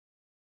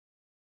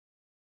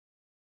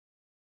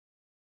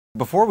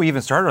Before we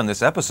even started on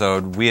this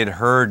episode, we had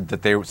heard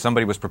that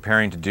somebody was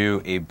preparing to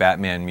do a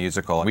Batman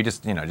musical. We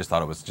just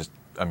thought it was just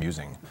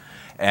amusing.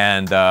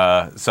 And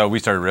so we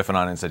started riffing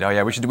on it and said, oh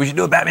yeah, we should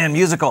do a Batman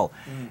musical.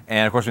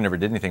 And of course we never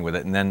did anything with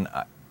it. And then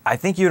I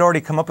think you had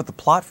already come up with the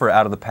plot for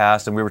Out of the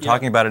Past, and we were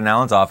talking about it in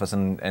Alan's office,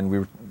 and we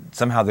were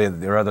somehow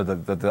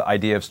the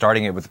idea of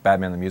starting it with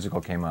Batman the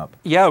musical came up.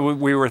 Yeah,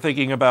 we were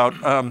thinking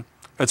about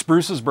it's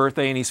Bruce's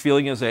birthday and he's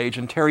feeling his age,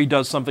 and Terry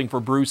does something for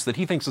Bruce that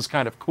he thinks is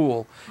kind of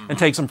cool and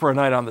takes him for a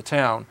night on the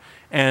town.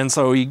 And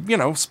so he,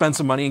 spends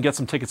some money and gets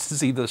some tickets to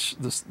see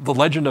the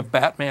Legend of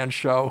Batman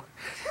show.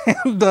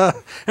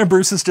 And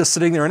Bruce is just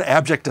sitting there in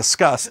abject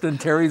disgust,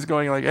 and Terry's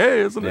going like,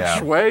 "Hey, isn't it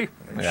shway?"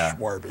 Yeah.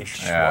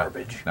 Schwarbage. Yeah.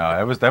 Schwarbage.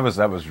 No,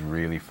 that was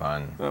really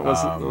fun. That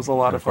was a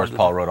lot of fun. Of course,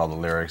 Paul wrote all the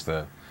lyrics.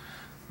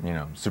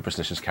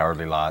 Superstitious,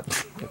 cowardly lot,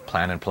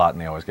 plan and plot,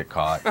 and they always get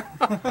caught.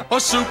 A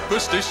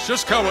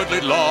superstitious, cowardly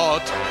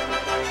lot.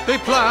 They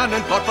plan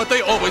and plot, but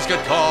they always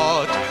get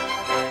caught.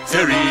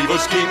 Their evil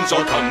schemes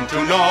all come to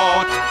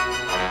naught.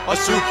 A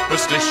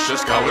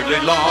superstitious,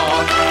 cowardly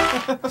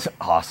lot. It's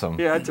awesome.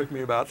 Yeah, it took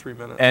me about 3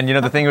 minutes. And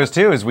the thing was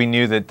too is we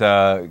knew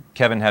that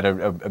Kevin had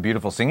a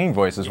beautiful singing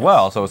voice as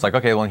well. So it's like,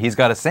 okay, well, he's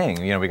got to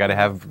sing. We got to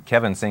have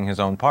Kevin sing his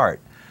own part.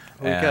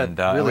 We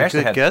got really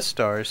good guest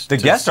stars. The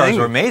guest stars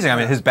were amazing. I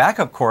mean, his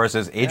backup chorus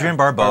is Adrienne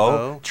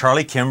Barbeau,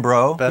 Charlie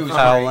Kimbrough, Beth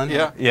Howland.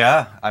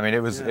 Yeah. I mean,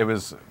 it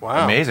was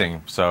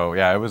amazing. So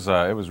yeah, it was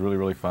really,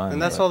 really fun.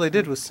 And that's all they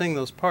did was sing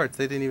those parts.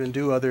 They didn't even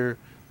do other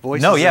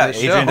voices. No, yeah, in the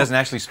show. Adrienne doesn't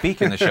actually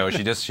speak in the show.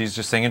 She's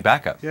just singing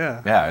backup.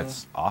 Yeah,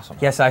 it's awesome.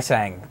 Yes, I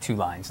sang 2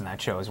 lines in that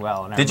show as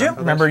well. And Did you?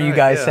 Remember you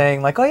guys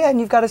saying like, "Oh yeah, and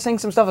you've got to sing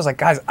some stuff." I was like,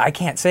 "Guys, I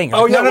can't sing."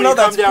 Oh yeah, no,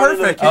 that's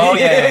perfect. Oh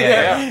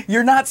yeah.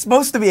 You're not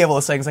supposed to be able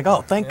to sing. It's like,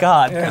 oh, thank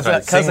God, because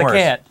I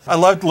can't. I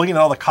loved looking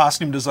at all the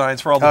costume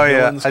designs for all the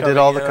villains. I did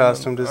all the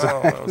costume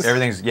designs.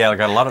 Everything's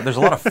there's a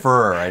lot of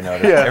fur. I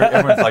noticed.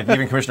 Everyone's like,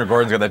 even Commissioner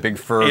Gordon's got that big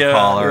fur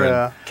collar.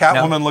 Yeah.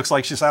 Catwoman looks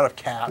like she's out of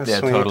Cats. Yeah,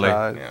 totally.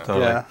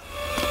 Yeah.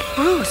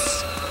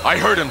 Bruce! I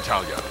heard him,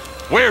 Talia.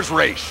 Where's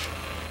Raish?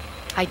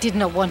 I did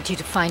not want you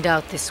to find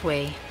out this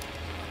way,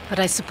 but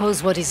I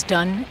suppose what is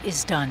done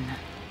is done.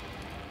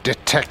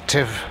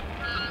 Detective.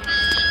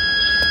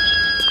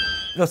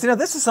 No, see, now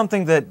this is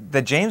something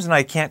that James and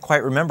I can't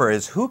quite remember,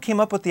 is who came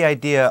up with the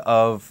idea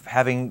of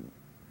having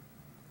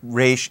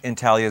Raish in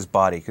Talia's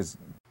body? Because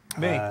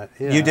Me.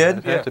 You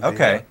did? Yeah.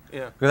 Okay.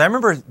 Yeah. Because I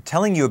remember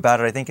telling you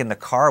about it, I think, in the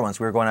car once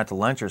we were going out to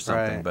lunch or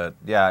something. Right. But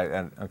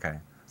yeah, okay.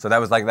 So that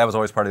was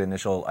always part of the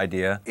initial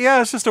idea.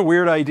 Yeah, it's just a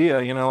weird idea,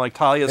 like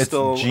Talia's It's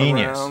still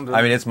genius. around.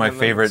 I mean, it's my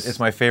favorite. It's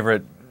my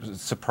favorite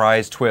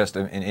surprise twist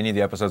in any of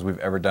the episodes we've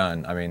ever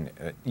done. I mean,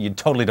 you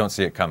totally don't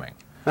see it coming.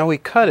 Now we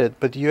cut it,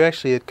 but you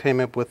actually came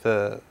up with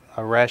a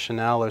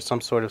rationale or some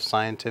sort of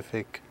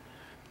scientific.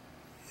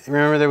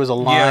 Remember, there was a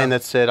line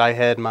that said I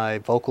had my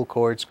vocal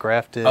cords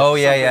grafted. Oh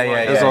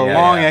yeah. There's a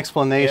long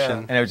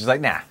explanation, and it was just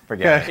like, nah,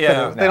 forget it.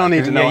 Yeah. They don't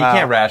need to know you how.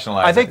 can't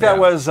rationalize. I think that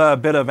was a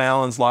bit of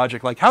Alan's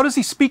logic. Like, how does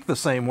he speak the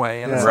same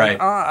way? And it's Right.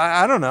 like,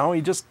 I don't know. He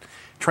just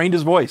trained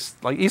his voice.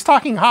 Like, he's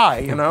talking high,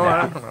 I don't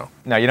know.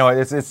 No,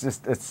 it's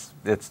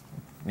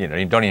you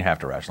don't even have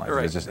to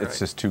rationalize it. It's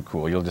just too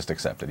cool. You'll just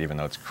accept it, even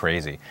though it's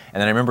crazy. And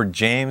then I remember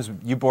James,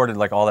 you boarded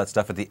like all that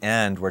stuff at the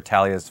end where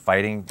Talia's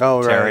fighting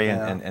Terry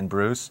and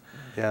Bruce.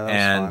 Yeah,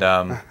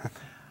 that was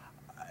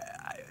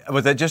fun.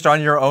 Was that just on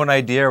your own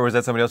idea, or was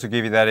that somebody else who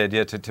gave you that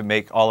idea to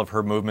make all of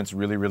her movements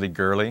really, really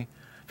girly?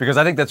 Because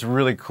I think that's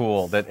really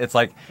cool. That it's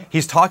like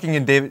he's talking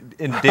in David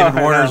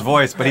Warner's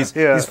voice, but he's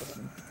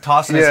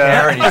tossing his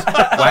hair and he's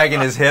wagging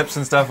his hips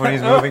and stuff when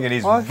he's moving, and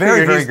he's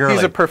very, very girly.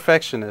 He's a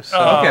perfectionist. So.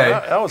 Okay,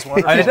 that was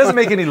wonderful. I mean, it doesn't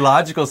make any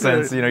logical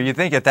sense. You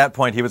think at that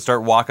point he would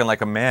start walking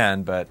like a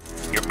man, but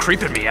You're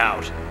creeping me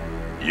out.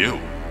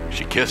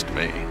 She kissed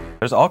me.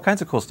 there's all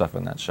kinds of cool stuff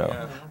in that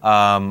show.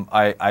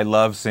 I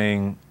love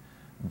seeing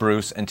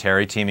Bruce and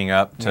Terry teaming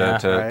up to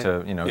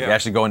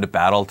actually go into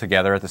battle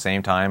together at the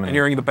same time, And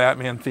hearing the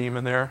Batman theme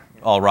in there.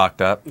 all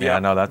rocked up. Yeah,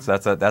 no,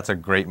 that's a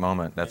great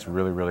moment. That's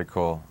really, really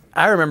cool.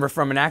 I remember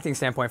from an acting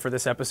standpoint for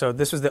this episode,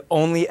 this was the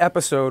only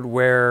episode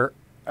where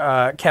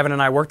Kevin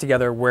and I worked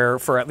together where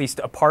for at least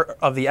a part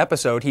of the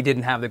episode, he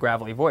didn't have the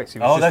gravelly voice. He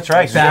was That's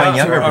right. He's playing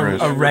younger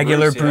Bruce. A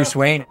regular Bruce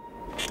Wayne.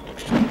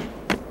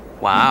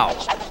 Wow.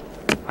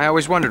 I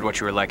always wondered what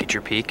you were like at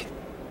your peak.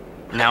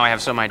 Now I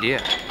have some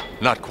idea.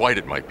 Not quite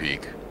at my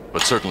peak,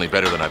 but certainly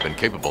better than I've been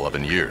capable of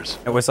in years.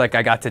 It was like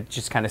I got to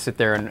just kind of sit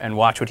there and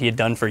watch what he had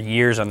done for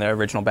years on the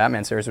original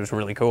Batman series. It was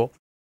really cool.